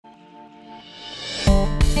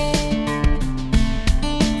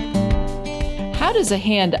How does a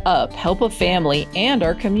hand up help a family and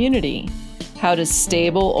our community? How does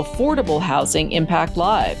stable, affordable housing impact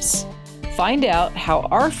lives? Find out how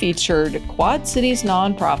our featured Quad Cities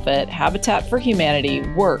nonprofit, Habitat for Humanity,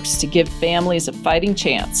 works to give families a fighting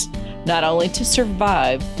chance, not only to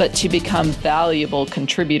survive, but to become valuable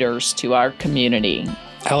contributors to our community.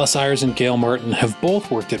 Alice Ayers and Gail Martin have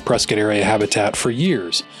both worked at Prescott Area Habitat for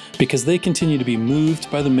years because they continue to be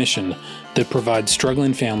moved by the mission that provides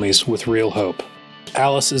struggling families with real hope.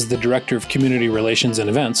 Alice is the Director of Community Relations and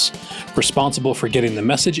Events, responsible for getting the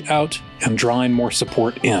message out and drawing more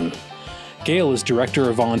support in. Gail is Director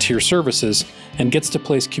of Volunteer Services and gets to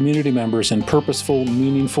place community members in purposeful,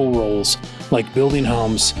 meaningful roles like building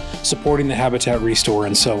homes, supporting the Habitat Restore,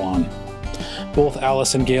 and so on. Both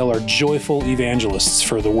Alice and Gail are joyful evangelists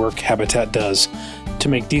for the work Habitat does to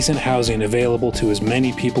make decent housing available to as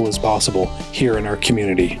many people as possible here in our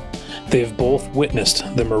community. They have both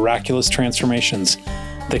witnessed the miraculous transformations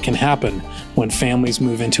that can happen when families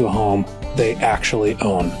move into a home they actually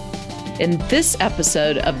own. In this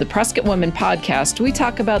episode of the Prescott Women Podcast, we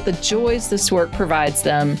talk about the joys this work provides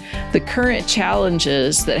them, the current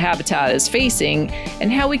challenges that Habitat is facing,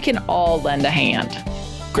 and how we can all lend a hand.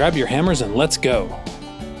 Grab your hammers and let's go.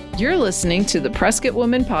 You're listening to the Prescott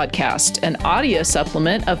Women Podcast, an audio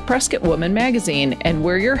supplement of Prescott Woman Magazine, and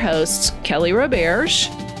we're your hosts, Kelly Roberge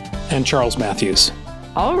and Charles Matthews.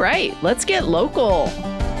 All right, let's get local.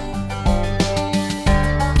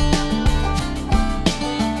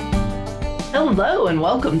 Hello and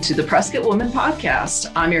welcome to the Prescott Women Podcast.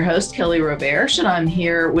 I'm your host, Kelly Roberge, and I'm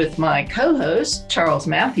here with my co-host, Charles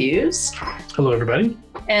Matthews. Hello, everybody.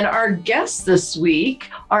 And our guests this week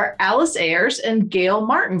are Alice Ayers and Gail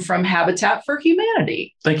Martin from Habitat for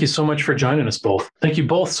Humanity. Thank you so much for joining us both. Thank you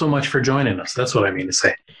both so much for joining us. That's what I mean to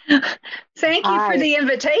say. Thank you for the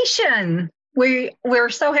invitation. We're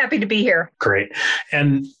so happy to be here. Great.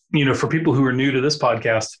 And, for people who are new to this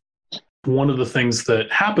podcast, one of the things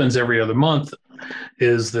that happens every other month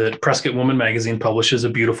is that Prescott Woman Magazine publishes a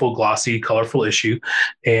beautiful, glossy, colorful issue,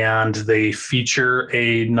 and they feature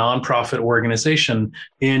a nonprofit organization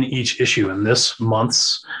in each issue. And this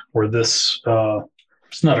month's, or this,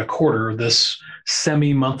 it's not a quarter, this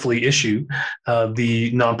semi-monthly issue,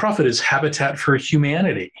 the nonprofit is Habitat for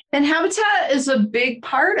Humanity. And Habitat is a big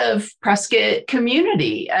part of Prescott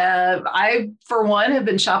community. I, for one, have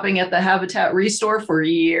been shopping at the Habitat Restore for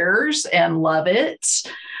years and love it.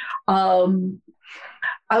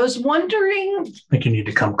 I was wondering. I think you need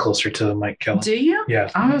to come closer to the mic, Kelly. Do you? Yeah.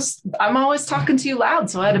 I'm always talking too loud,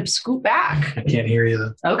 so I had to scoot back. I can't hear you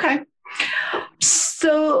though. Okay.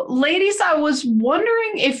 So, ladies, I was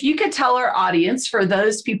wondering if you could tell our audience, for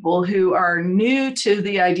those people who are new to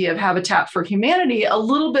the idea of Habitat for Humanity, a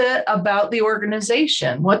little bit about the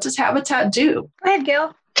organization. What does Habitat do? Go ahead,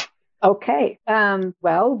 Gail. Okay.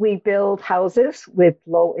 Well, we build houses with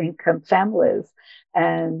low-income families.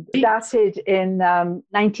 And started in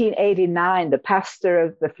 1989. The pastor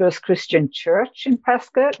of the First Christian Church in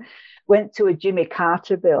Prescott went to a Jimmy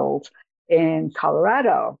Carter build in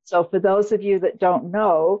Colorado. So for those of you that don't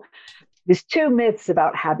know, there's two myths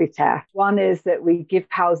about Habitat. One is that we give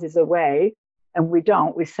houses away, and we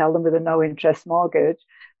don't. We sell them with a no-interest mortgage.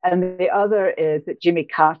 And the other is that Jimmy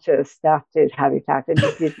Carter started Habitat, and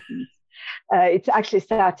he didn't. It actually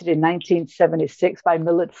started in 1976 by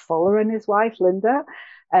Millard Fuller and his wife, Linda.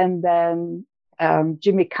 And then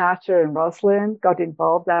Jimmy Carter and Rosalind got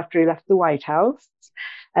involved after he left the White House.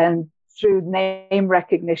 And through name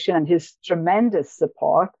recognition and his tremendous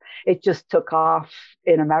support, it just took off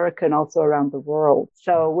in America and also around the world.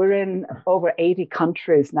 So we're in over 80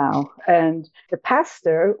 countries now. And the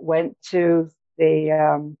pastor went to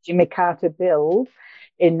the Jimmy Carter build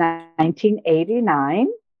in 1989.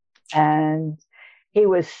 And he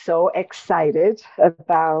was so excited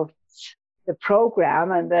about the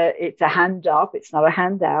program and that it's a hand up, it's not a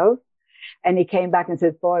handout. And he came back and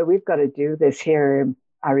said, boy, we've got to do this here in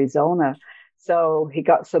Arizona. So he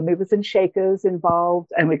got some movers and shakers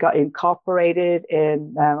involved, and we got incorporated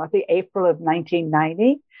in, I think, April of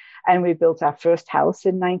 1990. And we built our first house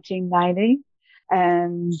in 1990.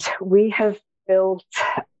 And we have built,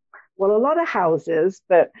 well, a lot of houses,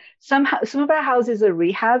 but some of our houses are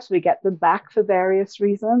rehabs. We get them back for various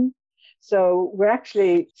reasons. So we're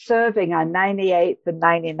actually serving our 98th and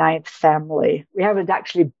 99th family. We haven't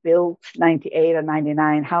actually built 98 or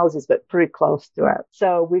 99 houses, but pretty close to it.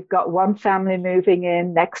 So we've got one family moving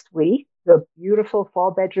in next week, a beautiful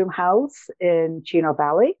 4-bedroom house in Chino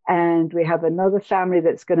Valley. And we have another family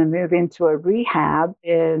that's going to move into a rehab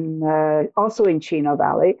in also in Chino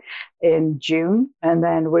Valley in June. And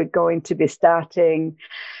then we're going to be starting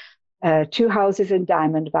 2 houses in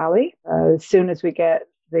Diamond Valley as soon as we get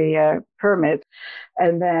the permit.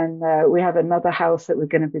 And then we have another house that we're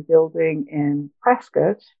going to be building in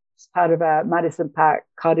Prescott. It's part of our Madison Park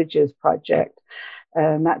Cottages project.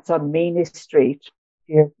 And that's on Meany Street.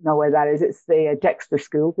 You know where that is. It's the Dexter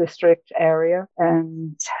School District area.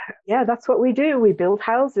 And yeah, that's what we do. We build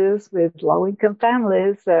houses with low-income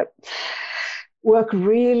families that work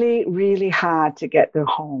really, really hard to get their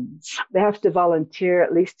homes. They have to volunteer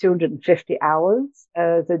at least 250 hours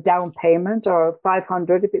as a down payment, or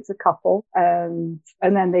 500 if it's a couple. And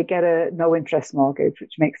then they get a no-interest mortgage,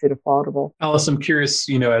 which makes it affordable. Alice, I'm curious,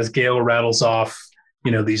 as Gail rattles off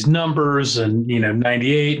these numbers and,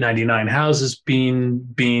 98, 99 houses being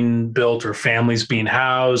built or families being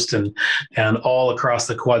housed and all across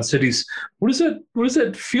the Quad Cities. What does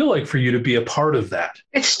it feel like for you to be a part of that?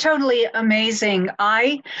 It's totally amazing.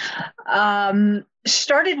 I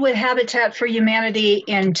started with Habitat for Humanity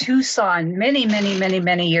in Tucson many, many, many,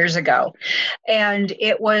 many years ago. And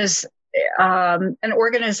it was an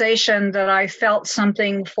organization that I felt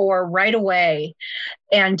something for right away.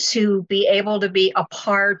 And to be able to be a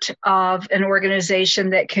part of an organization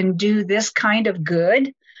that can do this kind of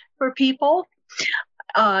good for people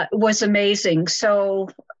was amazing. So,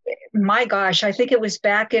 my gosh, I think it was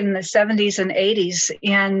back in the 70s and 80s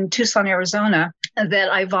in Tucson, Arizona,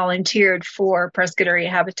 that I volunteered for Prescott Area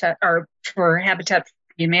Habitat, or for Habitat for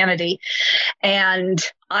Humanity. And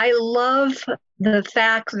I love the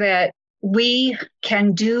fact that we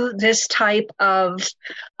can do this type of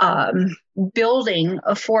building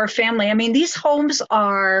for family. I mean, these homes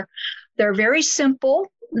they're very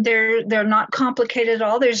simple. They're not complicated at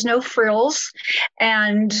all. There's no frills.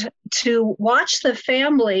 And to watch the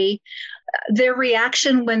family, their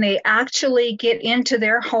reaction when they actually get into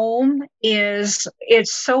their home it's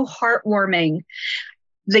so heartwarming.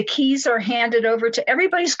 The keys are handed over to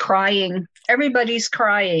everybody's crying.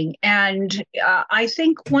 And I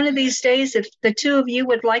think one of these days, if the two of you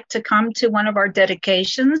would like to come to one of our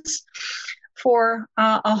dedications for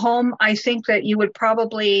a home, I think that you would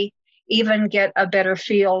probably even get a better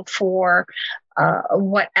feel for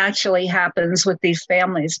what actually happens with these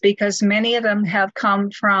families, because many of them have come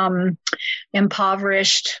from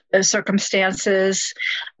impoverished circumstances,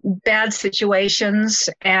 bad situations,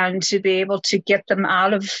 and to be able to get them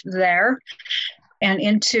out of there and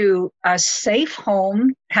into a safe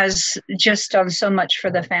home has just done so much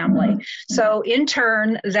for the family. So in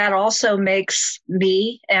turn, that also makes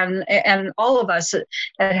me and all of us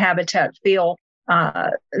at Habitat feel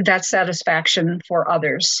that satisfaction for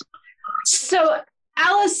others. So,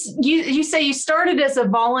 Alice, you say you started as a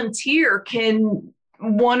volunteer. Can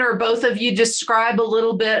one or both of you describe a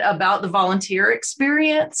little bit about the volunteer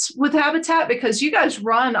experience with Habitat? Because you guys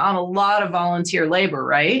run on a lot of volunteer labor,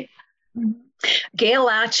 right? Gail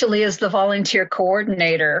actually is the volunteer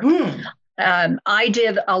coordinator. I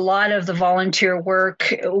did a lot of the volunteer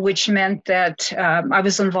work, which meant that I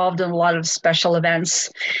was involved in a lot of special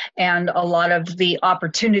events and a lot of the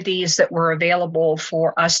opportunities that were available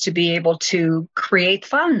for us to be able to create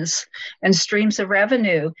funds and streams of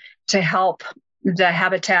revenue to help the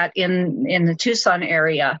Habitat in the Tucson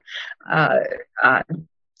area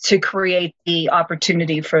to create the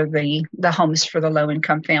opportunity for the homes for the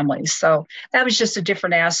low-income families. So that was just a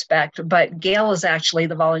different aspect. But Gail is actually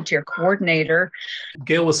the volunteer coordinator.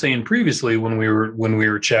 Gail was saying previously when we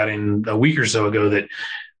were chatting a week or so ago that,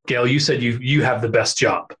 Gail, you said you have the best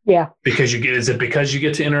job. Yeah. Is it because you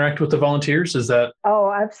get to interact with the volunteers? Is that?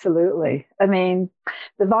 Oh, absolutely. I mean,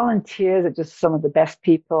 the volunteers are just some of the best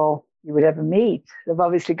people you would ever meet. They've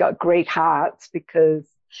obviously got great hearts because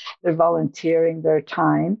they're volunteering their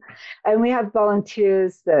time. And we have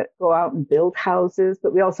volunteers that go out and build houses,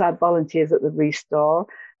 but we also have volunteers at the Restore.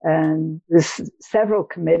 And there's several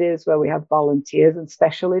committees where we have volunteers and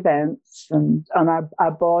special events, and on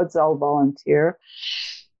our boards all volunteer.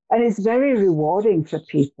 And it's very rewarding for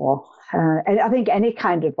people. And I think any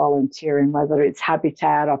kind of volunteering, whether it's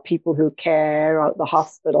Habitat or people who care or at the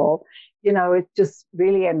hospital, it just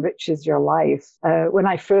really enriches your life. When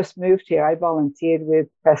I first moved here, I volunteered with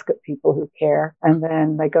Prescott People Who Care. And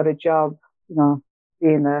then I got a job,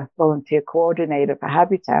 being a volunteer coordinator for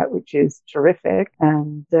Habitat, which is terrific.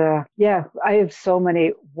 And I have so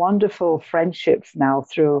many wonderful friendships now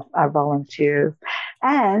through our volunteers.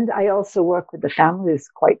 And I also work with the families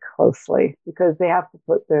quite closely because they have to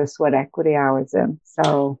put their sweat equity hours in.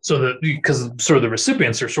 Because sort of the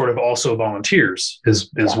recipients are sort of also volunteers is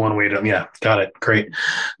one way to, got it. Great.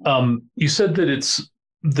 You said that it's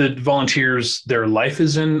the volunteers, their life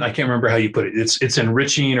is I can't remember how you put it. It's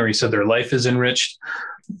enriching, or you said their life is enriched.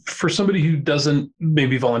 for somebody who doesn't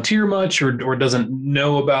maybe volunteer much or doesn't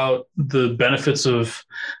know about the benefits of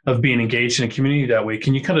being engaged in a community that way,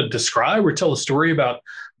 can you kind of describe or tell a story about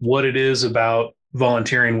what it is about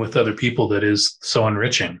volunteering with other people that is so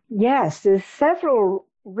enriching? Yes, there's several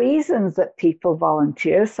reasons that people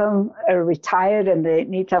volunteer. Some are retired and they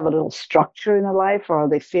need to have a little structure in their life, or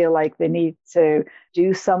they feel like they need to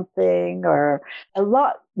do something, or a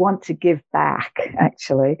lot want to give back,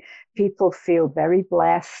 actually. People feel very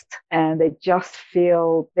blessed and they just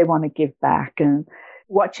feel they want to give back. And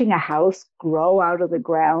watching a house grow out of the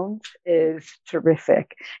ground is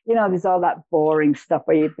terrific. There's all that boring stuff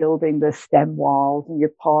where you're building the stem walls and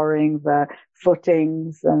you're pouring the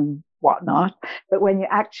footings and whatnot. But when you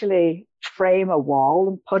actually frame a wall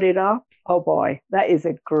and put it up, oh boy, that is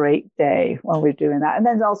a great day when we're doing that. And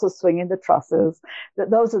then also swinging the trusses.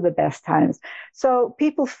 Those are the best times. So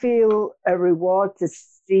people feel a reward to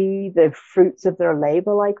see the fruits of their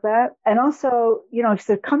labor like that. And also, if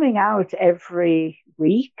they're coming out every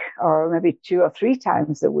week or maybe 2 or 3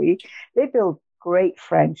 times a week, they build great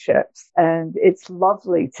friendships. And it's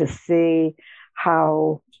lovely to see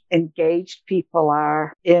how engaged people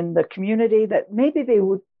are in the community, that maybe they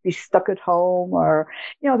would be stuck at home, or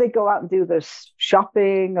they go out and do their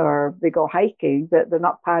shopping or they go hiking, but they're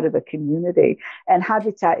not part of a community. And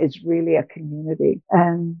Habitat is really a community.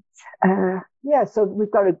 And so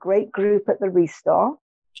we've got a great group at the Restore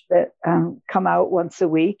that come out once a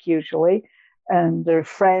week usually, and they're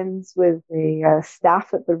friends with the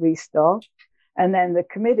staff at the Restore. And then the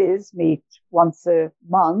committees meet once a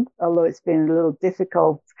month, although it's been a little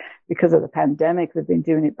difficult because of the pandemic. They've been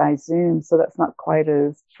doing it by Zoom, so that's not quite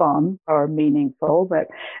as fun or meaningful. But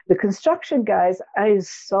the construction guys, I was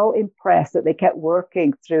so impressed that they kept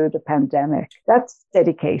working through the pandemic. That's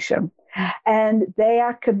dedication. And they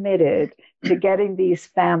are committed to getting these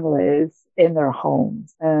families in their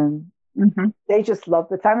homes. And they just love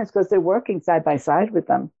the families because they're working side by side with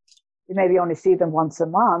them. You maybe only see them once a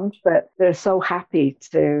month, but they're so happy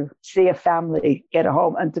to see a family get a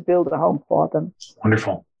home and to build a home for them.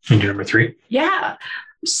 Wonderful. And number 3? Yeah.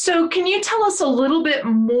 So can you tell us a little bit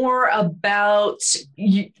more about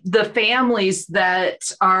the families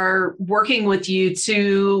that are working with you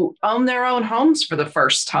to own their own homes for the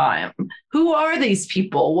first time? Who are these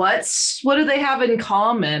people? What do they have in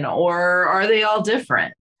common, or are they all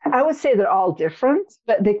different? I would say they're all different,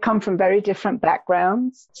 but they come from very different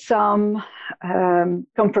backgrounds. Some come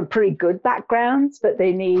from pretty good backgrounds, but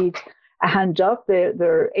they need a hand up.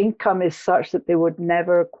 Their income is such that they would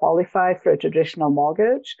never qualify for a traditional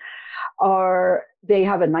mortgage. Or they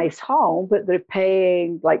have a nice home, but they're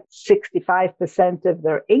paying like 65% of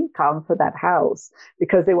their income for that house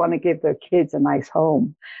because they want to give their kids a nice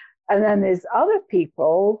home. And then there's other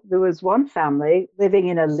people. There was one family living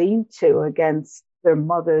in a lean-to against their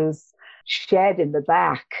mother's shed in the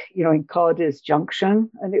back, in Cordis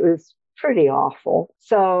Junction, and it was pretty awful.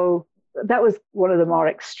 So that was one of the more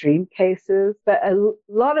extreme cases. But a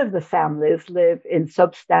lot of the families live in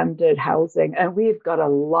substandard housing, and we've got a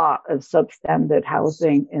lot of substandard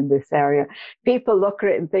housing in this area. People look at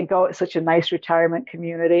it and think, oh, it's such a nice retirement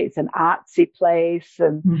community. It's an artsy place,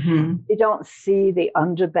 and you don't see the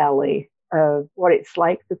underbelly of what it's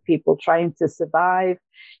like for people trying to survive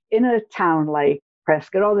in a town like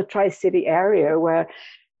Prescott or the Tri-City area where,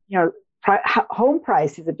 home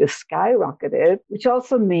prices have just skyrocketed, which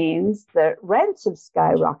also means that rents have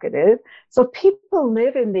skyrocketed. So people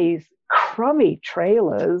live in these crummy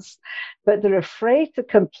trailers, but they're afraid to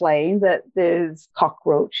complain that there's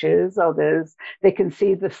cockroaches or they can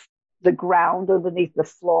see the ground underneath the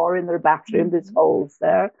floor in their bathroom. There's holes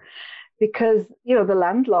there. Because, the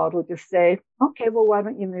landlord will just say, okay, well, why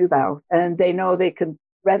don't you move out? And they know they can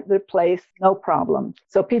rent their place, no problem.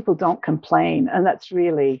 So people don't complain. And that's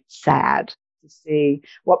really sad to see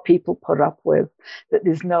what people put up with, that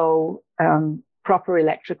there's no proper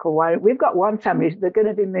electrical wiring. We've got one family, they're going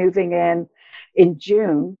to be moving in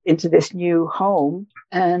June into this new home.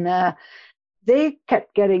 And they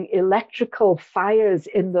kept getting electrical fires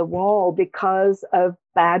in the wall because of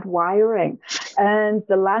bad wiring. And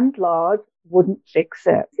the landlord wouldn't fix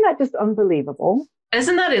it. Isn't that just unbelievable?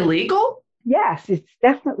 Isn't that illegal? Yes, it's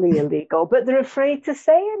definitely illegal, but they're afraid to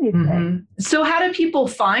say anything. So how do people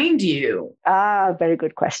find you? Very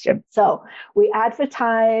good question. So we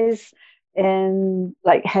advertise in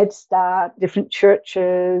like Head Start, different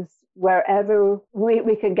churches, wherever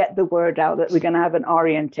we can get the word out that we're going to have an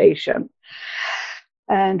orientation.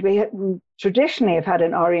 And we traditionally have had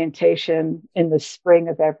an orientation in the spring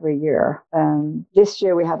of every year. This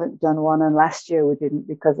year we haven't done one, and last year we didn't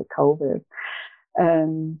because of COVID.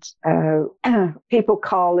 And people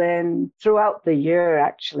call in throughout the year,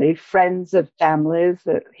 actually, friends of families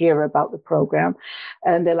that hear about the program,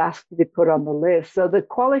 and they'll ask to be put on the list. So the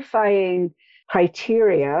qualifying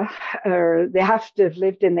criteria are they have to have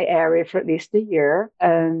lived in the area for at least a year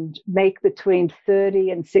and make between 30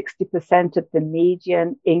 and 60% of the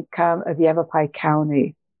median income of Yavapai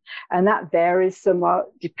County. And that varies somewhat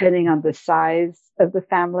depending on the size of the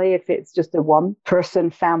family, if it's just a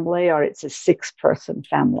one-person family or it's a six-person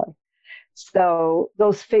family. So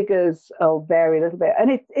those figures will vary a little bit.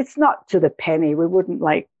 And it's not to the penny. We wouldn't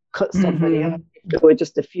like cut somebody up if we're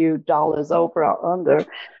just a few dollars over or under.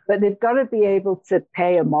 But they've got to be able to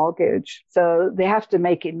pay a mortgage. So they have to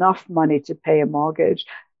make enough money to pay a mortgage.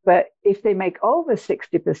 But if they make over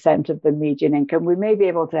 60% of the median income, we may be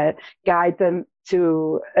able to guide them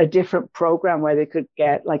to a different program where they could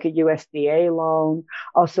get like a USDA loan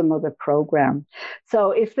or some other program. So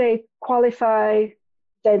if they qualify,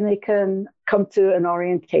 then they can come to an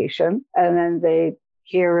orientation, and then they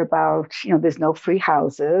hear about, there's no free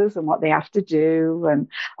houses and what they have to do and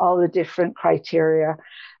all the different criteria.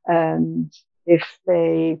 And if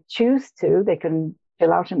they choose to, they can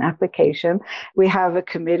fill out an application. We have a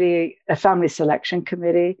committee, a family selection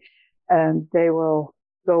committee, and they will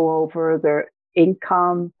go over their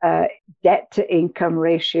income, debt to income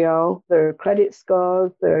ratio, their credit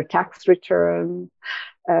scores, their tax returns,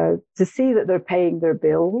 to see that they're paying their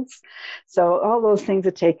bills. So all those things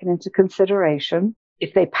are taken into consideration.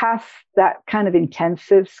 If they pass that kind of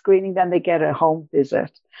intensive screening, then they get a home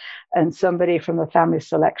visit. And somebody from the family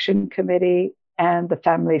selection committee and the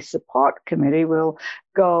family support committee will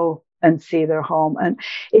go and see their home. And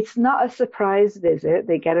it's not a surprise visit.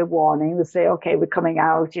 They get a warning. They say, okay, we're coming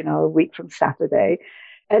out, a week from Saturday.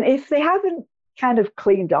 And if they haven't kind of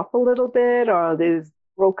cleaned up a little bit, or there's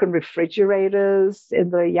broken refrigerators in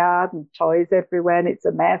the yard and toys everywhere, and it's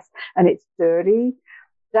a mess and it's dirty,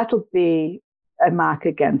 that'll be a mark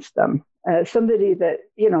against them. Somebody that,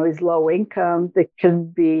 is low income, they can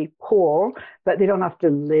be poor, but they don't have to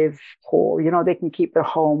live poor. They can keep their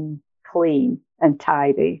home clean and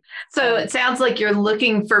tidy. So it sounds like you're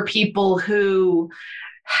looking for people who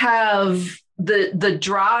have the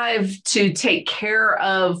drive to take care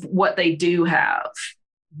of what they do have.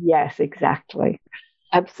 Yes, exactly.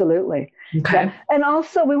 Absolutely. Okay. Yeah. And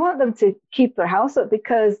also we want them to keep their house up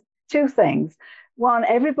because two things. One,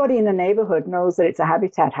 everybody in the neighborhood knows that it's a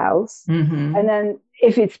Habitat house. Mm-hmm. And then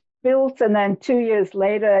if it's built and then 2 years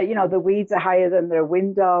later, the weeds are higher than their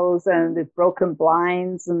windows and there's broken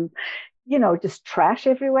blinds and, just trash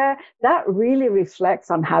everywhere, that really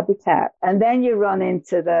reflects on Habitat. And then you run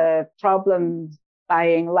into the problems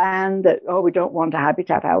buying land that, we don't want a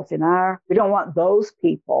Habitat house we don't want those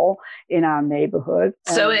people in our neighborhood.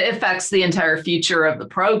 So it affects the entire future of the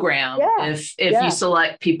program if you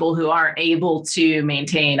select people who aren't able to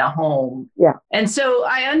maintain a home. Yeah. And so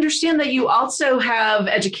I understand that you also have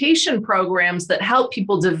education programs that help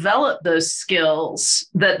people develop those skills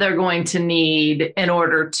that they're going to need in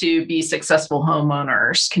order to be successful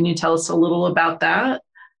homeowners. Can you tell us a little about that?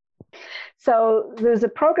 So there's a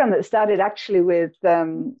program that started actually with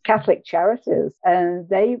Catholic Charities, and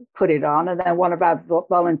they put it on, and then one of our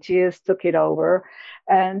volunteers took it over.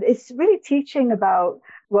 And it's really teaching about,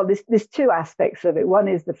 there's two aspects of it. One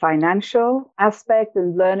is the financial aspect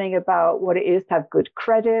and learning about what it is to have good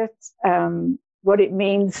credit, what it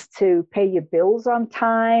means to pay your bills on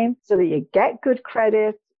time so that you get good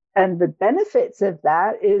credit. And the benefits of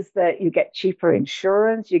that is that you get cheaper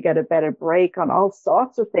insurance, you get a better break on all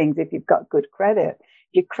sorts of things if you've got good credit. If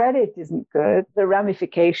your credit isn't good, the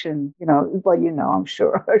ramifications, I'm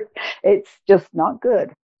sure, it's just not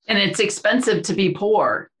good. And it's expensive to be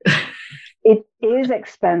poor. It is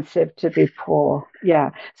expensive to be poor. Yeah.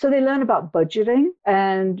 So they learn about budgeting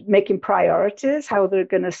and making priorities, how they're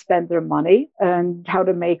going to spend their money and how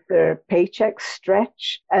to make their paychecks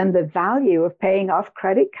stretch, and the value of paying off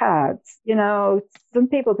credit cards. Some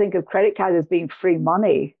people think of credit cards as being free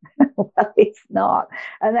money. Well, it's not.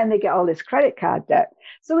 And then they get all this credit card debt.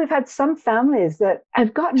 So we've had some families that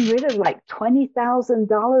have gotten rid of like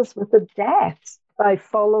 $20,000 worth of debt by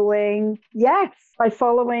following these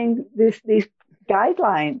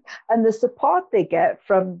guidelines, and the support they get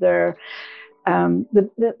from their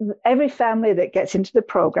every family that gets into the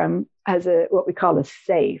program has what we call a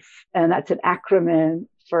SAFE, and that's an acronym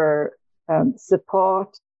for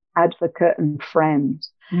support, advocate, and friend.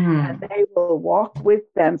 And they will walk with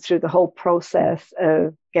them through the whole process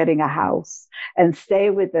of getting a house and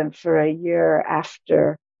stay with them for a year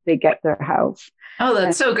after they get their house. Oh,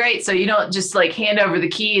 that's so great. So you don't just like hand over the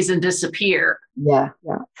keys and disappear. Yeah.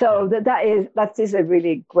 So that is a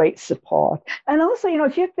really great support. And also,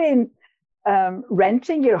 if you've been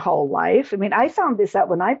renting your whole life, I mean, I found this out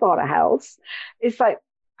when I bought a house. It's like,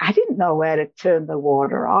 I didn't know where to turn the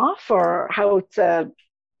water off or how to,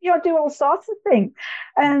 do all sorts of things.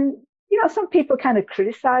 And, some people kind of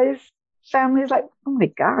criticize families like, oh my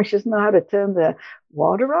gosh, doesn't know how to turn the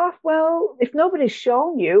water off. Well, if nobody's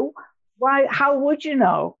shown you, why? How would you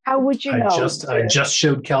know? How would you know? I just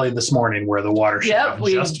showed Kelly this morning where the water shut off.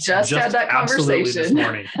 We just had that conversation this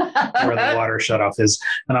morning where the water shut off is,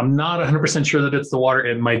 and I'm not 100% sure that it's the water.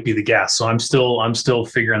 It might be the gas. So I'm still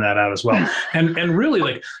figuring that out as well. And really,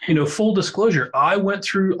 like, full disclosure, I went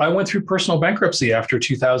through personal bankruptcy after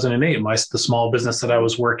 2008. The small business that I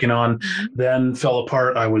was working on then fell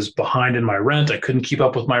apart. I was behind in my rent. I couldn't keep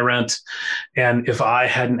up with my rent, and if I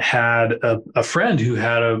hadn't had a friend who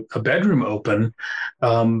had a bedroom open,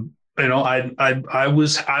 I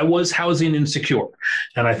was housing insecure,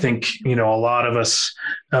 and I think a lot of us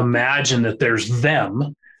imagine that there's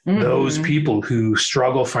those people who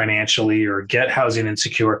struggle financially or get housing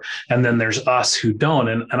insecure, and then there's us who don't.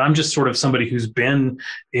 And I'm just sort of somebody who's been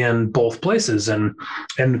in both places, and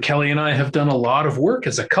Kelly and I have done a lot of work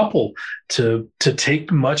as a couple to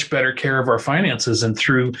take much better care of our finances. And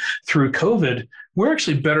through COVID, we're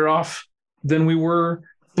actually better off than we were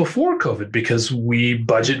before COVID because we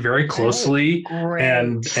budget very closely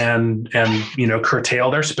and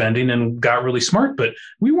curtailed our spending and got really smart. But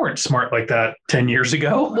we weren't smart like that 10 years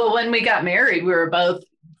ago. Well, when we got married, we were both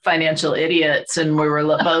financial idiots and we were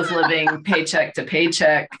both living paycheck to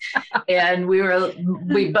paycheck. And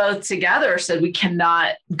we both together said we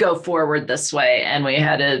cannot go forward this way. And we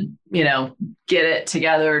had to, get it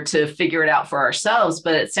together to figure it out for ourselves.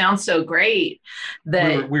 But it sounds so great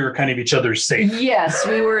that we were kind of each other's safe. Yes,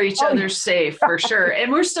 we were each other's safe for sure.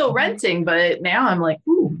 And we're still renting, but now I'm like,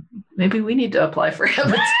 ooh, maybe we need to apply for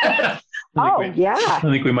Habitat. I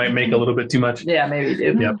think we might make a little bit too much. Yeah, maybe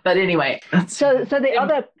do. Yep. But anyway. So the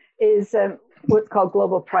other is what's called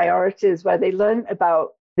global priorities, where they learn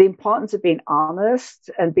about the importance of being honest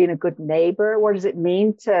and being a good neighbor. What does it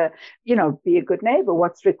mean to, be a good neighbor?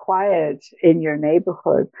 What's required in your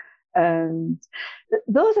neighborhood? And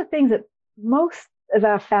those are things that most of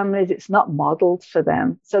our families, it's not modeled for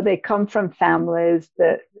them. So they come from families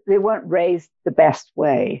that they weren't raised the best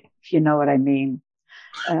way, if you know what I mean.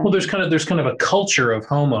 Well, there's kind of a culture of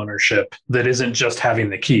home ownership that isn't just having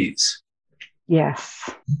the keys. Yes,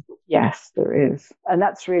 there is. And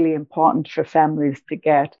that's really important for families to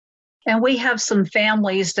get. And we have some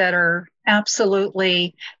families that are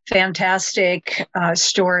absolutely fantastic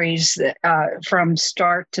stories from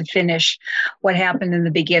start to finish, what happened in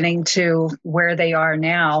the beginning to where they are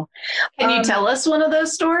now. Can you tell us one of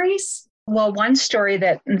those stories? Well, one story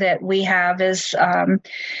that we have is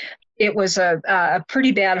it was a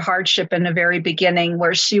pretty bad hardship in the very beginning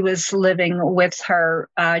where she was living with her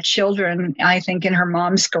children, I think, in her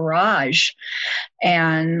mom's garage.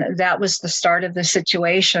 And that was the start of the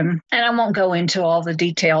situation. And I won't go into all the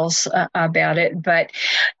details about it, but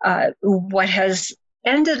what has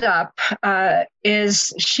ended up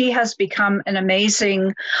is she has become an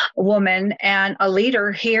amazing woman and a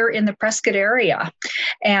leader here in the Prescott area.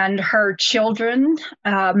 And her children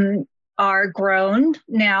are grown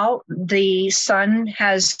now. The son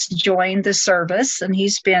has joined the service, and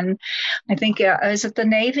he's been, I think, is it the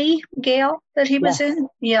Navy, Gail, that he was in?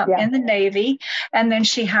 Yeah, in the Navy. And then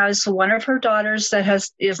she has one of her daughters that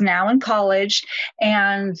is now in college,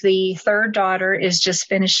 and the third daughter is just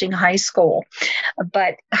finishing high school.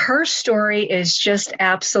 But her story is just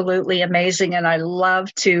absolutely amazing, and I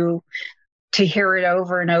love to hear it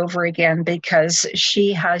over and over again, because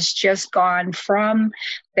she has just gone from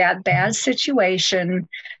that bad situation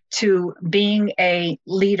to being a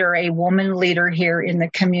leader, a woman leader here in the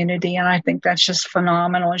community. And I think that's just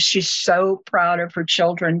phenomenal. And she's so proud of her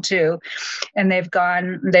children too. And they've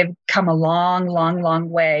come a long, long, long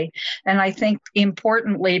way. And I think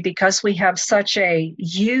importantly, because we have such a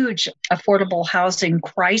huge affordable housing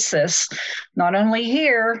crisis, not only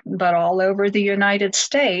here, but all over the United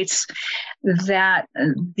States, that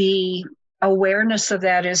the awareness of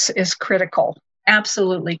that is critical.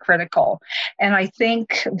 Absolutely critical. And I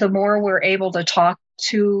think the more we're able to talk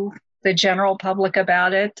to the general public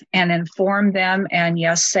about it and inform them, and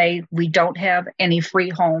yes, say we don't have any free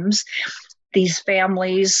homes, these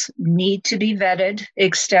families need to be vetted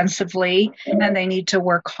extensively, and they need to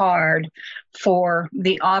work hard for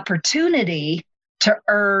the opportunity to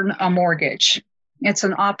earn a mortgage. It's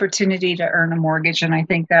an opportunity to earn a mortgage, and I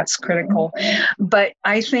think that's critical. But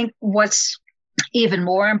I think what's even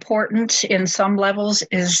more important in some levels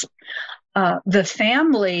is the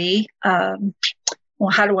family. Well,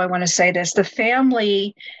 how do I want to say this? The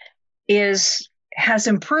family has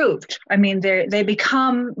improved. I mean, they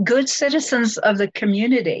become good citizens of the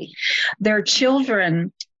community. Their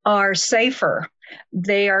children are safer.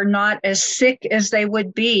 They are not as sick as they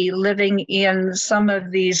would be living in some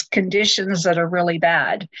of these conditions that are really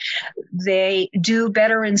bad. They do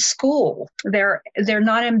better in school. They're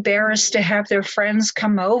not embarrassed to have their friends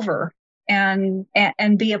come over and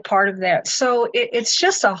be a part of that. So it's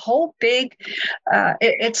just a whole big,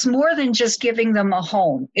 it's more than just giving them a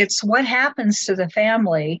home. It's what happens to the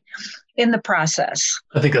family in the process.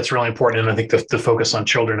 I think that's really important. And I think the focus on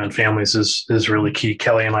children and families is really key.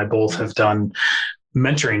 Kelly and I both have done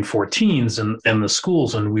mentoring for teens in the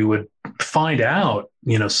schools, and we would find out,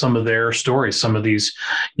 some of their stories, some of these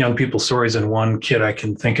young people's stories. And one kid I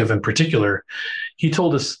can think of in particular, he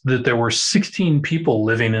told us that there were 16 people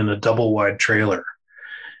living in a double wide trailer.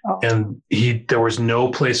 Oh. And there was no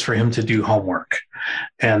place for him to do homework.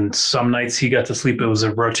 And some nights he got to sleep. It was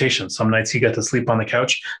a rotation. Some nights he got to sleep on the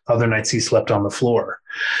couch. Other nights he slept on the floor.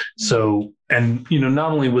 So, and,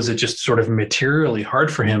 not only was it just sort of materially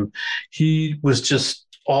hard for him, he was just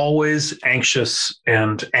always anxious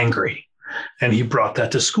and angry. And he brought that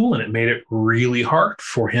to school, and it made it really hard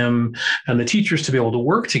for him and the teachers to be able to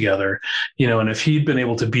work together. And if he'd been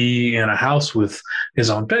able to be in a house with his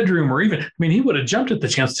own bedroom, or even, he would have jumped at the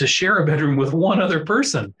chance to share a bedroom with one other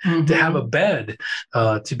person, to have a bed,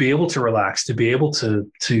 to be able to relax, to be able to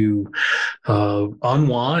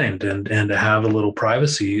unwind and to have a little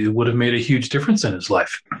privacy. It would have made a huge difference in his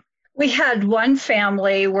life. We had one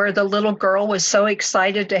family where the little girl was so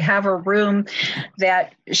excited to have a room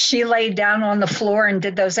that she laid down on the floor and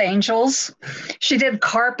did those angels. She did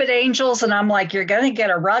carpet angels, and I'm like, you're going to get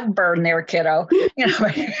a rug burn there, kiddo.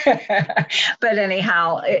 But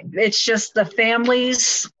anyhow, it's just the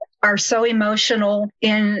families are so emotional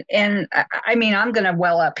and I'm going to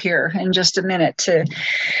well up here in just a minute to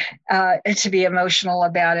be emotional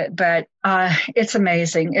about it, but it's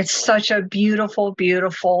amazing. It's such a beautiful,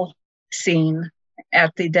 beautiful scene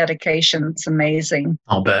at the dedication. It's amazing.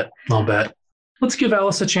 I'll bet. Let's give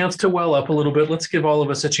Alice a chance to well up a little bit. Let's give all of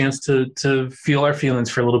us a chance to feel our feelings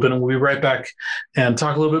for a little bit. And we'll be right back and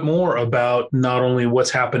talk a little bit more about not only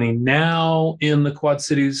what's happening now in the Quad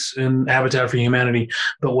Cities and Habitat for Humanity,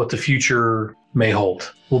 but what the future may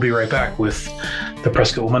hold. We'll be right back with the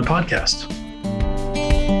Prescott Woman Podcast.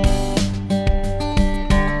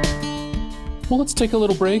 Well, let's take a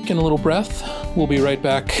little break and a little breath. We'll be right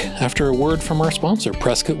back after a word from our sponsor,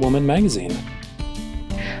 Prescott Woman Magazine.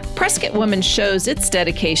 Prescott Woman shows its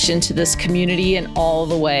dedication to this community in all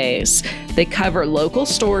the ways. They cover local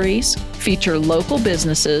stories, feature local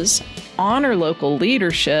businesses, honor local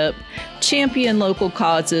leadership, champion local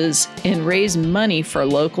causes, and raise money for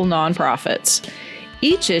local nonprofits.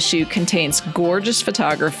 Each issue contains gorgeous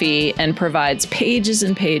photography and provides pages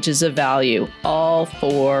and pages of value, all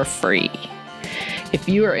for free. If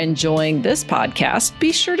you are enjoying this podcast,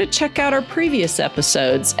 be sure to check out our previous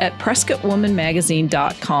episodes at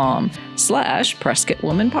PrescottWomanMagazine.com/Prescott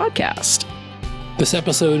Woman Podcast. This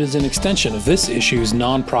episode is an extension of this issue's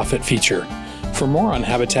nonprofit feature. For more on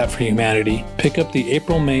Habitat for Humanity, pick up the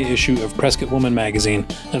April-May issue of Prescott Woman Magazine,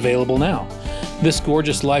 available now. This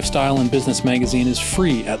gorgeous lifestyle and business magazine is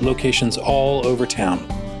free at locations all over town.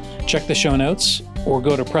 Check the show notes or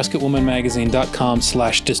go to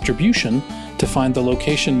PrescottWomanMagazine.com/distribution to find the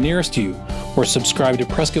location nearest you, or subscribe to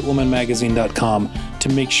PrescottWomanMagazine.com to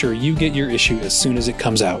make sure you get your issue as soon as it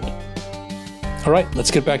comes out. All right,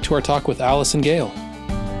 let's get back to our talk with Alice and Gail.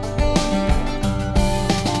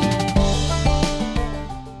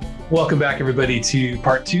 Welcome back, everybody, to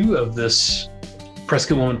part 2 of this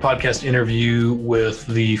Prescott Woman Podcast interview with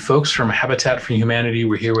the folks from Habitat for Humanity.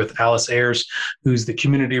 We're here with Alice Ayers, who's the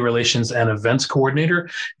Community Relations and Events Coordinator,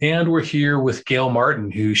 and we're here with Gail Martin,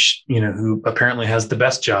 who apparently has the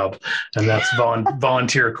best job, and that's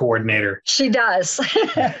Volunteer Coordinator. She does.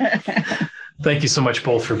 Thank you so much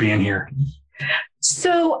both for being here.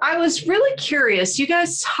 So I was really curious. You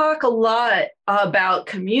guys talk a lot about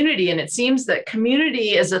community, and it seems that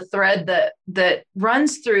community is a thread that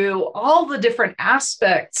runs through all the different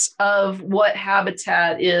aspects of what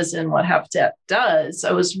Habitat is and what Habitat does.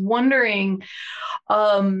 I was wondering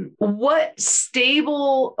what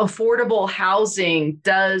stable, affordable housing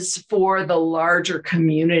does for the larger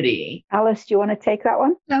community. Alice, do you want to take that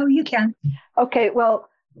one? No, you can. Okay, well,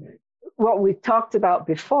 what we talked about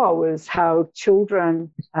before was how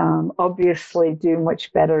children obviously do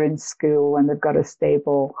much better in school when they've got a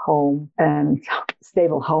stable home and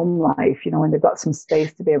stable home life, when they've got some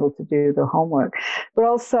space to be able to do the homework. But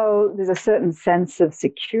also there's a certain sense of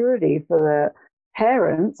security for the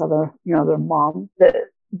parents or their mom, that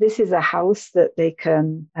this is a house that they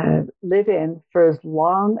can live in for as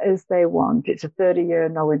long as they want. It's a 30-year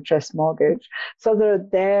no-interest mortgage. So they're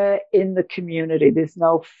there in the community. There's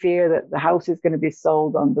no fear that the house is going to be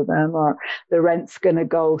sold under them or the rent's going to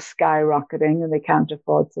go skyrocketing and they can't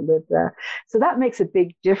afford to live there. So that makes a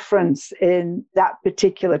big difference in that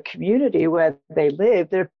particular community where they live.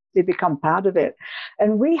 They become part of it.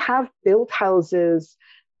 And we have built houses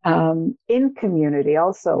in community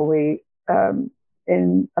also. We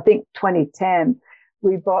in, I think, 2010,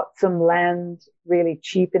 we bought some land really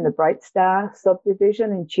cheap in the Bright Star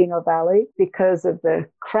subdivision in Chino Valley because of the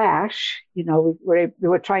crash. We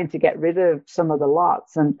were trying to get rid of some of the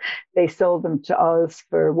lots, and they sold them to us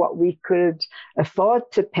for what we could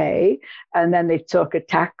afford to pay, and then they took a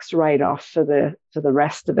tax write-off for the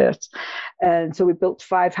rest of it. And so we built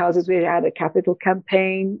 5 houses. We had a capital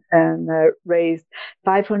campaign and raised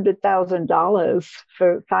 $500,000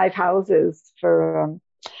 for 5 houses for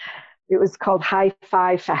it was called High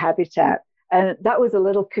Five for Habitat. And that was a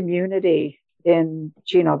little community in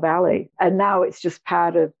Chino Valley. And now it's just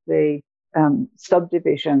part of the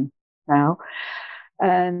subdivision now.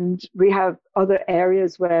 And we have other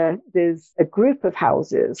areas where there's a group of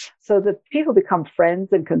houses so that people become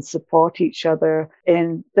friends and can support each other.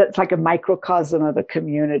 That's like a microcosm of a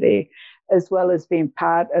community, as well as being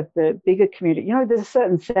part of the bigger community. There's a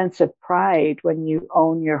certain sense of pride when you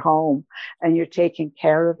own your home and you're taking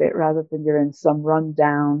care of it rather than you're in some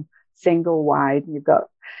rundown single wide and you've got,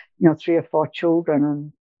 3 or 4 children.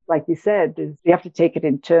 And like you said, you have to take it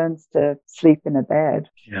in turns to sleep in a bed.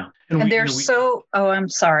 Yeah. I'm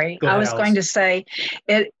sorry. I was going to say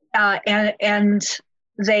it, and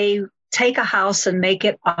they take a house and make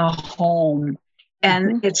it a home.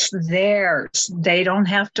 And it's theirs. They don't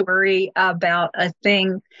have to worry about a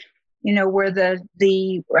thing, where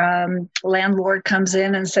the landlord comes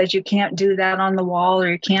in and says, you can't do that on the wall,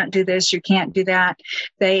 or you can't do this, you can't do that.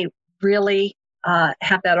 They really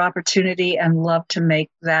have that opportunity and love to make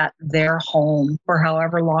that their home for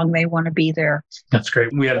however long they want to be there. That's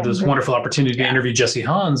great. We had this wonderful opportunity to interview Jesse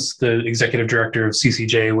Hans, the executive director of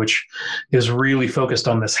CCJ, which is really focused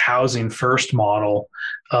on this housing first model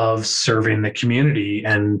of serving the community.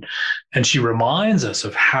 And she reminds us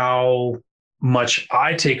of how much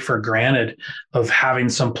I take for granted of having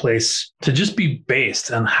some place to just be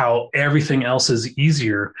based, and how everything else is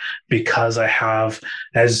easier because I have,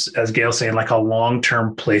 as Gail's saying, like a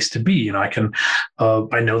long-term place to be. I can,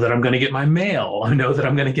 I know that I'm going to get my mail. I know that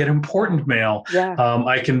I'm going to get important mail. Yeah.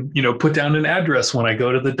 I can, put down an address when I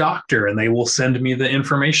go to the doctor and they will send me the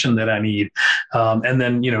information that I need. And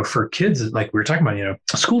then, for kids, like we were talking about,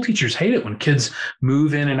 school teachers hate it when kids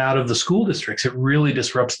move in and out of the school districts. It really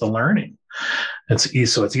disrupts the learning.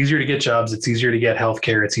 So it's easier to get jobs. It's easier to get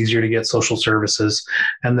healthcare. It's easier to get social services.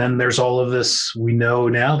 And then there's all of this, we know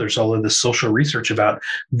now there's all of this social research about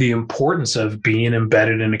the importance of being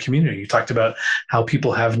embedded in a community. You talked about how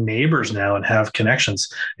people have neighbors now and have connections.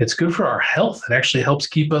 It's good for our health. It actually helps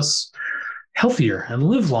keep us healthier and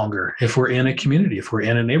live longer if we're in a community, if we're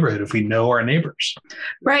in a neighborhood, if we know our neighbors.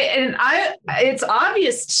 Right. And it's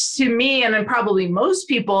obvious to me, and then probably most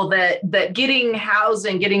people, that getting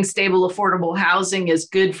housing, getting stable, affordable housing is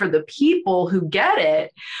good for the people who get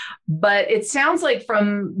it. But it sounds like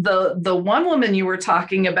from the one woman you were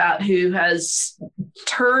talking about who has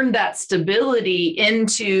turned that stability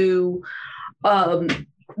into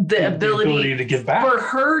the ability to give back, for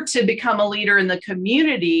her to become a leader in the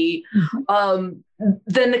community,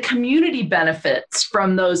 then the community benefits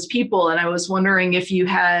from those people. And I was wondering if you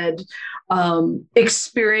had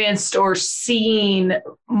experienced or seen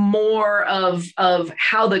more of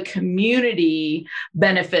how the community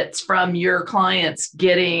benefits from your clients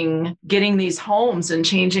getting these homes and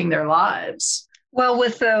changing their lives. Well,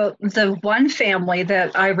 with the one family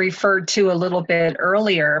that I referred to a little bit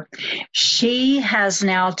earlier, she has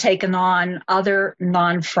now taken on other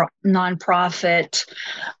nonprofit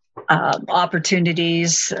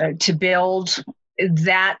opportunities to build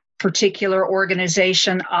that particular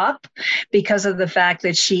organization up because of the fact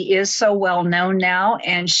that she is so well known now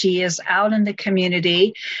and she is out in the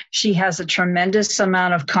community. She has a tremendous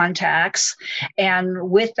amount of contacts.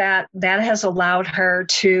 And with that has allowed her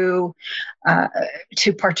to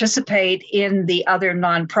to participate in the other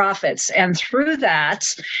nonprofits. And through that,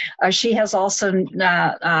 she has also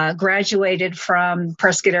graduated from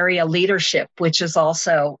Prescott Area Leadership, which is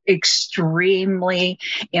also extremely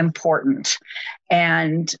important.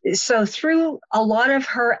 And so through a lot of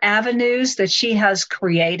her avenues that she has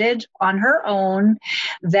created on her own,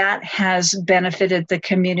 that has benefited the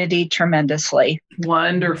community tremendously.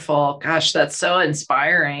 Wonderful. Gosh, that's so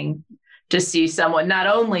inspiring to see someone not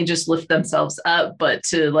only just lift themselves up, but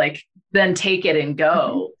to like then take it and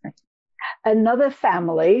go. Another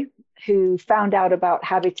family who found out about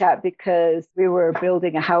Habitat because we were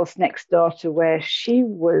building a house next door to where she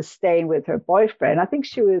was staying with her boyfriend. I think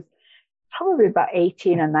she was probably about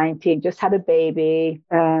 18 or 19, just had a baby,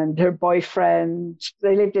 and her boyfriend,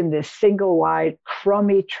 they lived in this single wide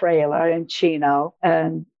crummy trailer in Chino.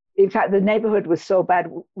 And in fact, the neighborhood was so bad,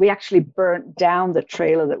 we actually burnt down the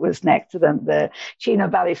trailer that was next to them. The Chino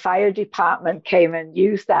Valley Fire Department came and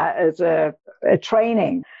used that as a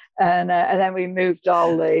training. And then we moved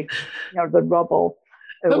all the rubble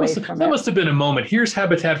away from it. That must have been a moment. Here's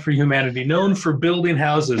Habitat for Humanity, known for building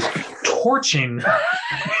houses, torching.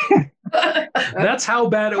 That's how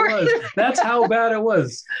bad it was. That's how bad it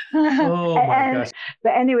was. Oh my gosh.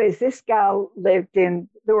 But anyways, this gal lived in,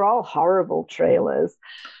 they were all horrible trailers.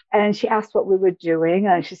 And she asked what we were doing.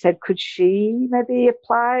 And she said, could she maybe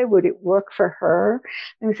apply? Would it work for her?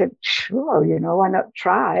 And we said, sure, why not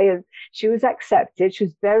try? And she was accepted. She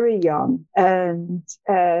was very young. And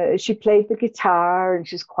she played the guitar and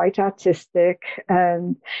she's quite artistic.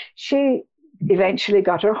 And she eventually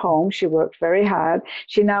got her home. She worked very hard.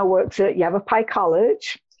 She now works at Yavapai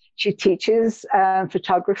College. She teaches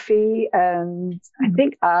photography and I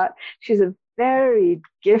think art. She's a very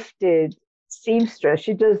gifted seamstress.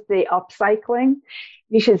 She does the upcycling.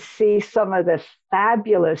 You should see some of the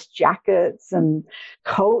fabulous jackets and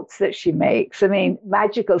coats that she makes. I mean,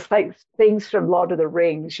 magical. It's like things from Lord of the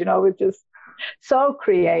Rings, it's just so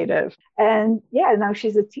creative. And now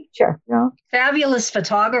she's a teacher. Fabulous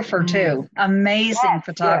photographer too. Amazing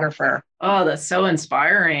photographer. Yes. Oh, that's so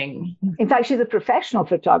inspiring. In fact, she's a professional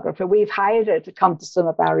photographer. We've hired her to come to some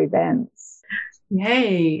of our events.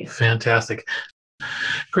 Yay. Fantastic.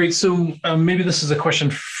 Great. So maybe this is a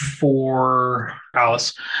question for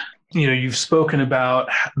Alice. You've spoken about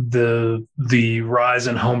the rise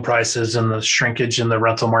in home prices and the shrinkage in the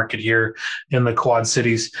rental market here in the Quad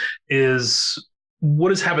Cities.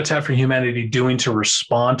 What is Habitat for Humanity doing to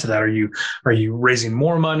respond to that? Are you raising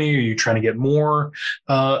more money? Are you trying to get more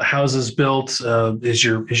houses built? Is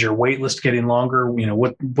your wait list getting longer?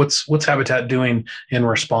 What's Habitat doing in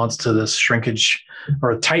response to this shrinkage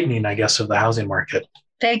or tightening, I guess, of the housing market?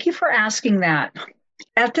 Thank you for asking that.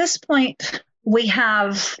 At this point, we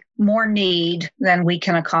have more need than we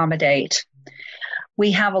can accommodate.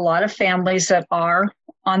 We have a lot of families that are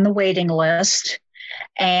on the waiting list,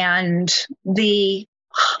 and the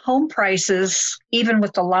home prices, even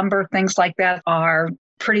with the lumber, things like that, are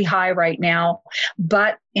pretty high right now.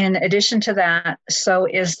 But in addition to that, so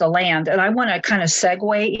is the land. And I want to kind of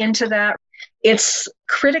segue into that. It's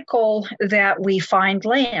critical that we find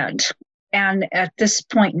land. And at this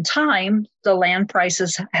point in time, the land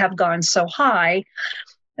prices have gone so high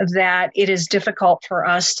that it is difficult for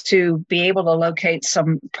us to be able to locate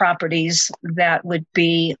some properties that would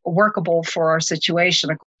be workable for our situation.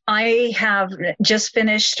 I have just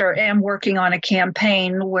finished or am working on a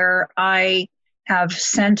campaign where I have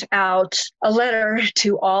sent out a letter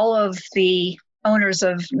to all of the owners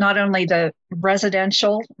of not only the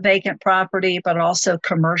residential vacant property, but also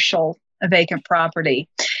commercial vacant property.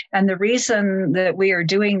 And the reason that we are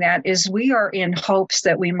doing that is we are in hopes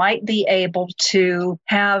that we might be able to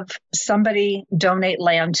have somebody donate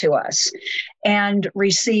land to us and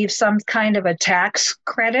receive some kind of a tax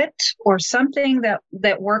credit or something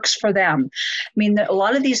that works for them. I mean, a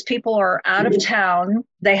lot of these people are out of town.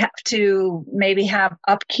 They have to maybe have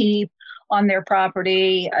upkeep on their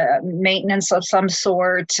property, maintenance of some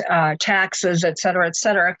sort, taxes, et cetera, et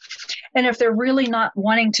cetera. And if they're really not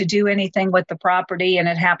wanting to do anything with the property, and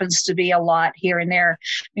it happens to be a lot here and there,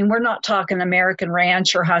 I mean, we're not talking American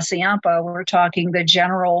Ranch or Hacienda, we're talking the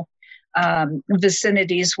general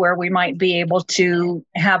vicinities where we might be able to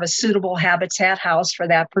have a suitable habitat house for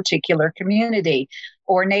that particular community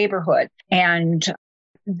or neighborhood. And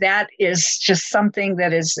that is just something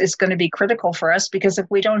that is going to be critical for us, because if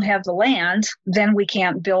we don't have the land, then we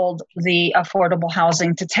can't build the affordable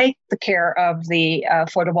housing to take the care of the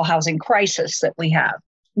affordable housing crisis that we have.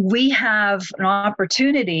 We have an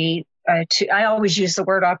opportunity I always use the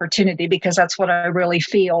word opportunity because that's what I really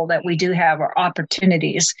feel that we do have, are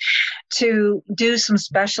opportunities to do some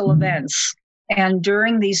special events. And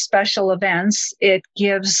during these special events, it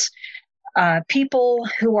gives people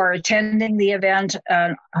who are attending the event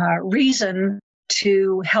a reason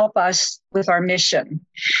to help us with our mission.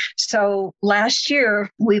 So last year,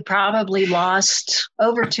 we probably lost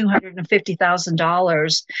over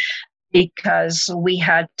 $250,000 because we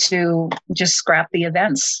had to just scrap the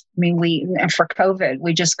events. I mean, for COVID,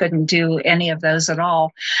 we just couldn't do any of those at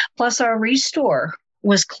all. Plus, our restore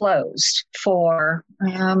was closed for,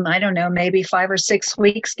 I don't know, maybe 5 or 6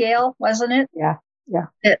 weeks, Gail, wasn't it? Yeah.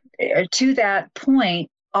 To that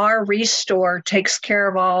point, our restore takes care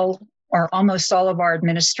of all or almost all of our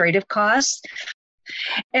administrative costs.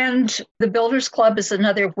 And the Builders Club is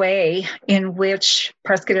another way in which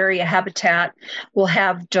Prescott Area Habitat will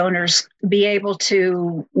have donors be able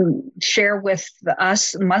to share with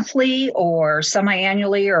us monthly or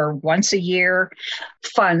semi-annually or once a year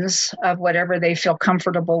funds of whatever they feel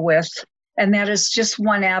comfortable with. And that is just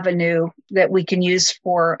one avenue that we can use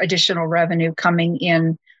for additional revenue coming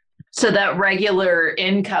in. So that regular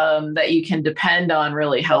income that you can depend on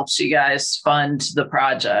really helps you guys fund the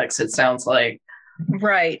projects, it sounds like.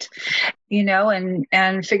 Right.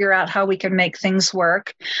 And figure out how we can make things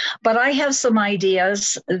work. But I have some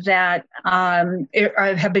ideas that I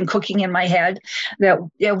have been cooking in my head, that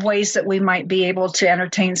ways that we might be able to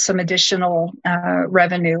entertain some additional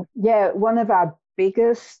revenue. Yeah, one of our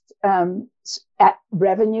biggest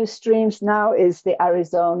revenue streams now is the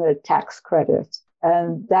Arizona tax credit.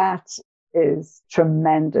 And that is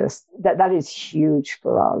tremendous. That is huge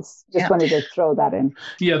for us. Just wanted to throw that in.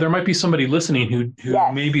 Yeah, there might be somebody listening who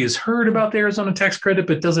Yes. maybe has heard about the Arizona tax credit,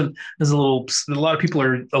 but a lot of people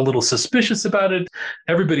are a little suspicious about it.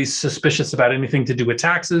 Everybody's suspicious about anything to do with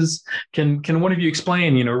taxes. Can one of you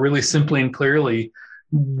explain, really simply and clearly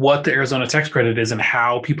what the Arizona tax credit is and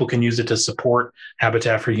how people can use it to support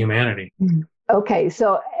Habitat for Humanity? Okay,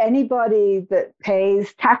 so anybody that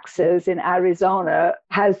pays taxes in Arizona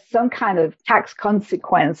has some kind of tax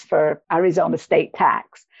consequence for Arizona state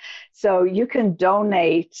tax. So you can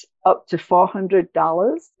donate up to $400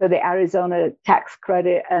 for the Arizona tax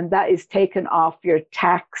credit, and that is taken off your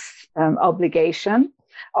tax obligation,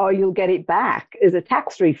 or you'll get it back as a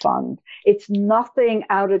tax refund. It's nothing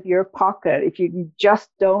out of your pocket. If you just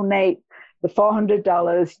donate the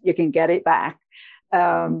 $400, you can get it back.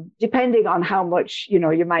 Depending on how much,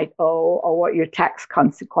 you might owe or what your tax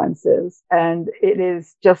consequences. And it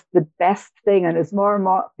is just the best thing. And as more and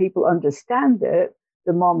more people understand it,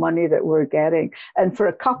 the more money that we're getting. And for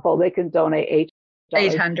a couple, they can donate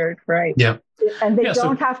 $800, right. Yeah. And they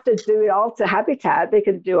don't have to do it all to Habitat. They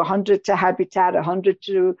can do 100 to Habitat, 100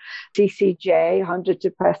 to CCJ, 100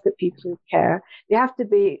 to Prescott People Who Care. You have to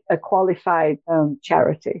be a qualified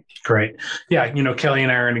charity. Great. Yeah. Kelly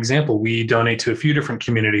and I are an example. We donate to a few different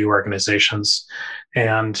community organizations.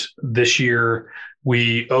 And this year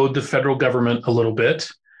we owed the federal government a little bit,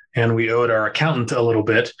 and we owed our accountant a little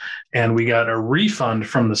bit, and we got a refund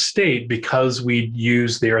from the state because we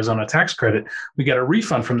used the Arizona tax credit. We got a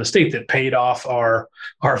refund from the state that paid off our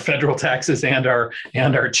federal taxes and our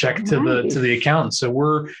check to the accountant. So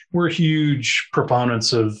we're huge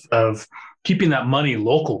proponents of keeping that money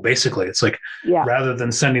local. Basically, it's like rather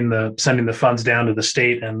than sending the funds down to the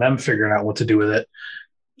state and them figuring out what to do with it,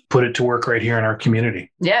 put it to work right here in our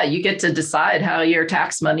community. Yeah, you get to decide how your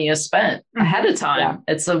tax money is spent ahead of time. Yeah.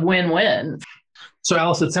 It's a win-win. So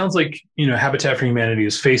Alice, it sounds like, Habitat for Humanity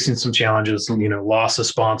is facing some challenges, loss of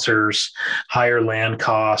sponsors, higher land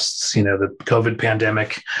costs, the COVID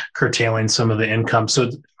pandemic curtailing some of the income. So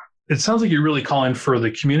it sounds like you're really calling for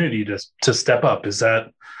the community to step up.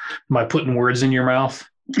 Am I putting words in your mouth?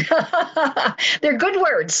 They're good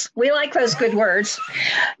words. We like those good words.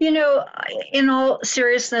 In all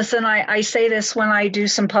seriousness, and I say this when I do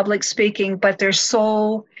some public speaking, but there's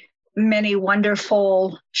so many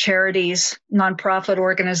wonderful charities, nonprofit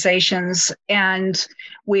organizations, and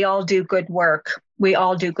we all do good work.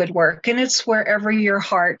 And it's wherever your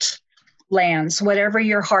heart lands, whatever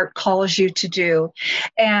your heart calls you to do.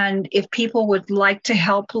 And if people would like to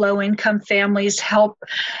help low-income families, help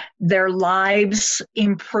their lives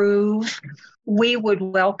improve, we would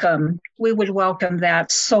welcome that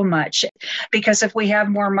so much. Because if we have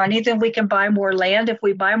more money, then we can buy more land. If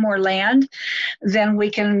we buy more land, then we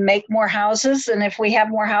can make more houses. And if we have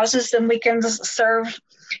more houses, then we can serve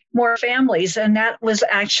more families. And that was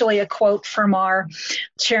actually a quote from our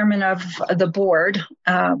chairman of the board,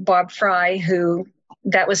 Bob Fry, who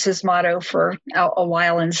that was his motto for a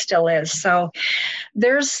while and still is. So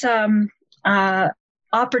there's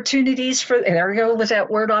opportunities there we go with that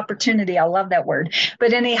word opportunity. I love that word.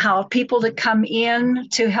 But anyhow, people to come in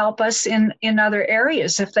to help us in other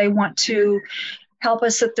areas if they want to help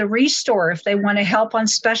us at the Restore, if they want to help on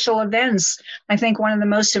special events. I think one of the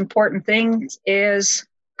most important things is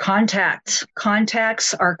contacts.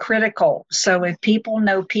 Contacts are critical. So if people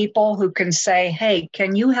know people who can say, hey,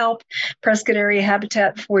 can you help Prescott Area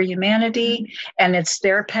Habitat for Humanity? And it's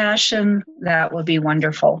their passion, that would be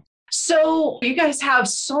wonderful. So you guys have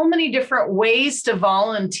so many different ways to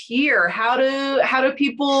volunteer. How do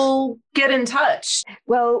people get in touch?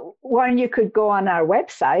 Well, one, you could go on our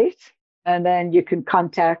website, and then you can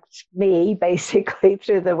contact me basically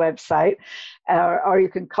through the website, or you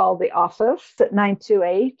can call the office at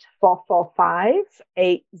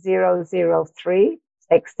 928-445-8003,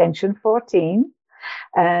 extension 14,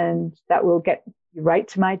 and that will get you right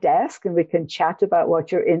to my desk, and we can chat about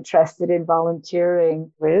what you're interested in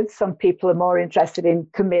volunteering with. Some people are more interested in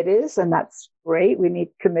committees, and that's great. We need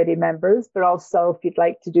committee members, but also if you'd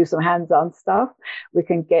like to do some hands-on stuff, we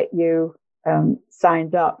can get you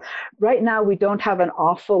signed up. Right now, we don't have an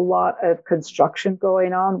awful lot of construction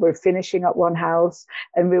going on. We're finishing up one house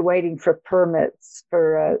and we're waiting for permits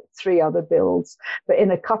for 3 other builds. But in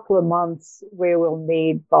a couple of months, we will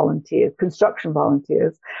need volunteers, construction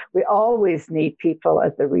volunteers. We always need people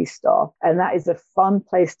at the Restore, and that is a fun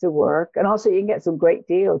place to work. And also, you can get some great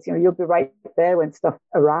deals. You know, you'll be right there when stuff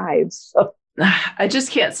arrives. So. I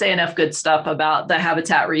just can't say enough good stuff about the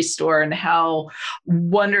Habitat Restore and how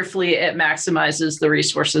wonderfully it maximizes the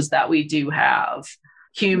resources that we do have,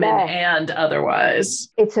 human and otherwise.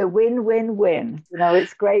 It's a win-win-win. You know,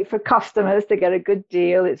 it's great for customers to get a good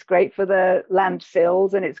deal. It's great for the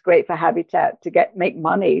landfills, and it's great for Habitat to make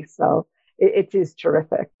money. So it is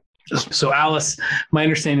terrific. So Alice, my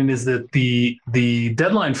understanding is that the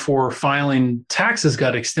deadline for filing taxes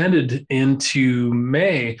got extended into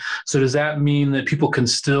May. So does that mean that people can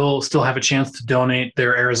still have a chance to donate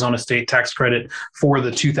their Arizona state tax credit for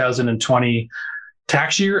the 2020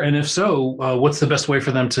 tax year? And if so, what's the best way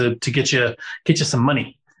for them to get you some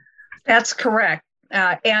money? That's correct.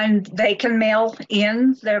 And they can mail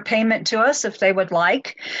in their payment to us if they would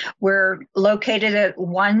like. We're located at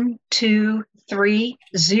 1230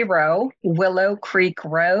 Willow Creek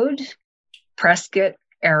Road, Prescott,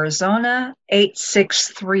 Arizona,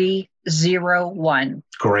 86301.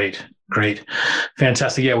 Great.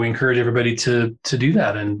 Fantastic. Yeah, we encourage everybody to do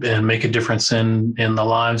that and make a difference in the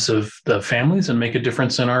lives of the families and make a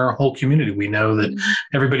difference in our whole community. We know that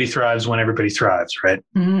everybody thrives when everybody thrives, right?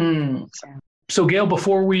 Mm-hmm. So Gail,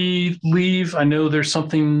 before we leave, I know there's a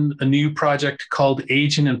new project called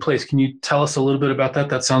Aging in Place. Can you tell us a little bit about that?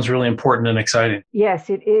 That sounds really important and exciting. Yes,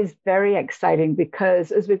 it is very exciting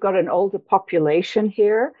because as we've got an older population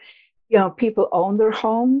here, you know, people own their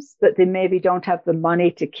homes, but they maybe don't have the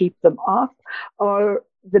money to keep them up. Or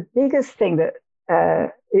the biggest thing that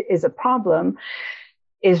is a problem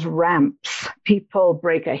is ramps. People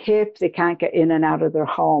break a hip, they can't get in and out of their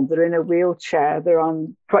home. They're in a wheelchair, they're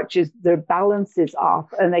on crutches, their balance is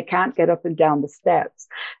off, and they can't get up and down the steps.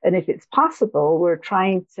 And if it's possible, we're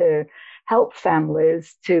trying to help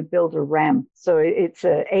families to build a ramp. So it's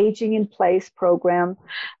an Aging in Place program.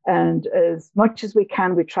 And as much as we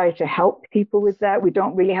can, we try to help people with that. We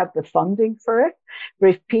don't really have the funding for it.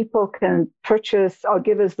 But if people can purchase or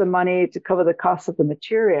give us the money to cover the cost of the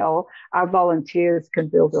material, our volunteers can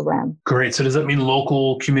build a ramp. Great. So does that mean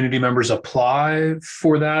local community members apply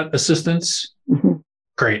for that assistance? Mm-hmm.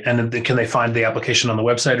 Great. And then can they find the application on the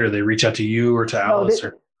website, or they reach out to you or to Alice?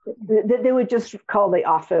 They would just call the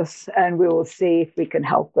office and we will see if we can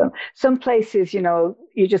help them. Some places, you know,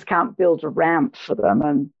 you just can't build a ramp for them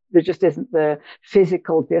and there just isn't the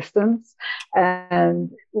physical distance. And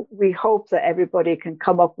we hope that everybody can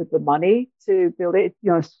come up with the money to build it,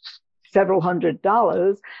 you know, several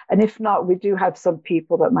 $100s. And if not, we do have some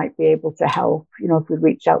people that might be able to help, you know, if we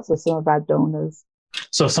reach out to some of our donors.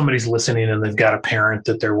 So if somebody's listening and they've got a parent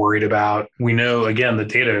that they're worried about, we know, again, the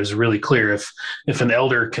data is really clear. If an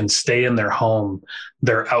elder can stay in their home,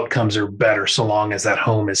 their outcomes are better so long as that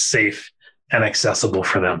home is safe and accessible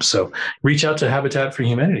for them. So reach out to Habitat for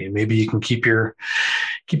Humanity. Maybe you can keep your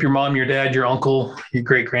mom, your dad, your uncle, your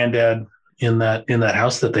great granddad in that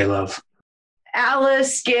house that they love.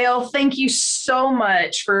 Alice, Gail, thank you so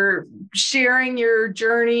much for sharing your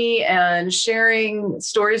journey and sharing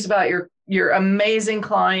stories about your amazing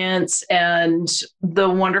clients and the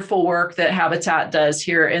wonderful work that Habitat does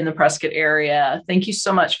here in the Prescott area. Thank you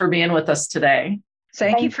so much for being with us today.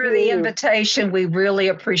 Thank you for the invitation. We really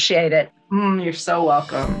appreciate it. You're so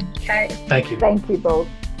welcome. Okay. Thank you. Thank you both.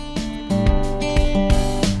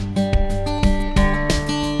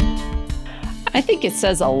 I think it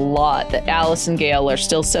says a lot that Alice and Gail are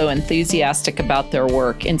still so enthusiastic about their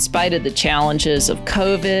work in spite of the challenges of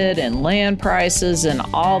COVID and land prices and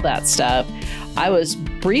all that stuff. I was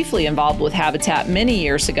briefly involved with Habitat many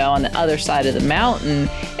years ago on the other side of the mountain,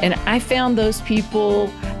 and I found those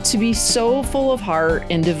people to be so full of heart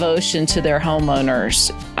and devotion to their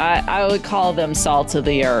homeowners. I would call them salt of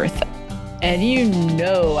the earth. And you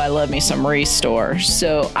know I love me some Restore,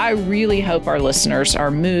 so I really hope our listeners are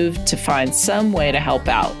moved to find some way to help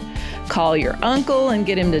out. Call your uncle and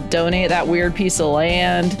get him to donate that weird piece of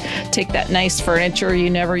land. Take that nice furniture you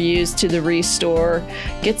never used to the Restore.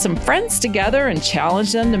 Get some friends together and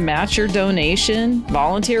challenge them to match your donation.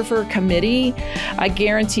 Volunteer for a committee. I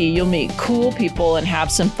guarantee you'll meet cool people and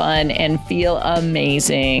have some fun and feel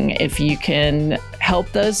amazing if you can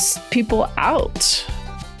help those people out.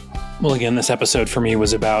 Well, again, this episode for me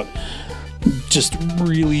was about just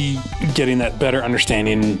really getting that better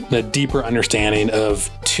understanding, that deeper understanding of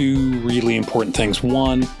two really important things.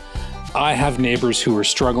 One, I have neighbors who are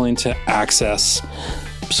struggling to access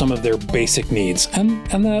some of their basic needs, and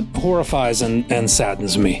that horrifies and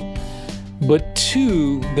saddens me. But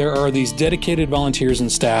two, there are these dedicated volunteers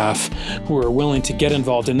and staff who are willing to get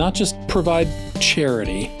involved and not just provide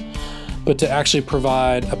charity, but to actually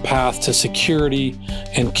provide a path to security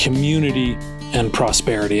and community and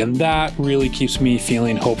prosperity. And that really keeps me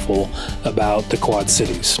feeling hopeful about the Quad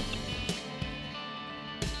Cities.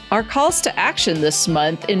 Our calls to action this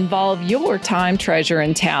month involve your time, treasure,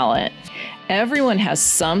 and talent. Everyone has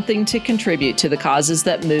something to contribute to the causes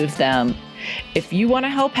that move them. If you want to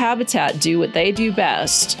help Habitat do what they do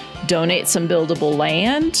best, donate some buildable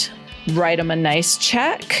land, write them a nice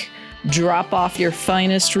check, drop off your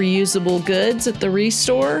finest reusable goods at the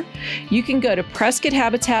Restore, you can go to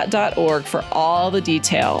PrescottHabitat.org for all the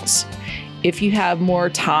details. If you have more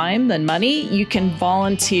time than money, you can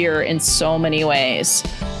volunteer in so many ways.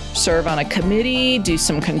 Serve on a committee, do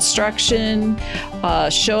some construction,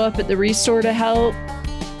 show up at the Restore to help,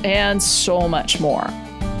 and so much more.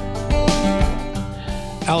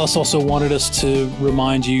 Alice also wanted us to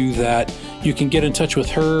remind you that you can get in touch with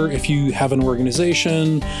her if you have an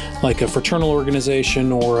organization, like a fraternal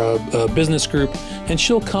organization or a business group, and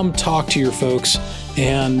she'll come talk to your folks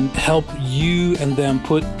and help you and them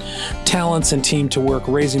put talents and team to work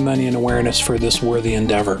raising money and awareness for this worthy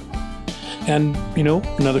endeavor. And,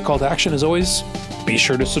 another call to action is always be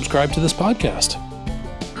sure to subscribe to this podcast.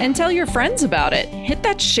 And tell your friends about it. Hit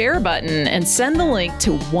that share button and send the link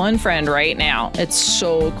to one friend right now. It's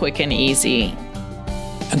so quick and easy.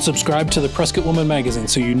 And subscribe to the Prescott Woman magazine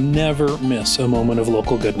so you never miss a moment of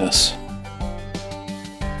local goodness.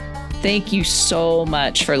 Thank you so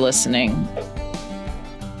much for listening.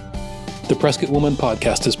 The Prescott Woman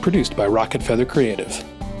podcast is produced by Rocket Feather Creative.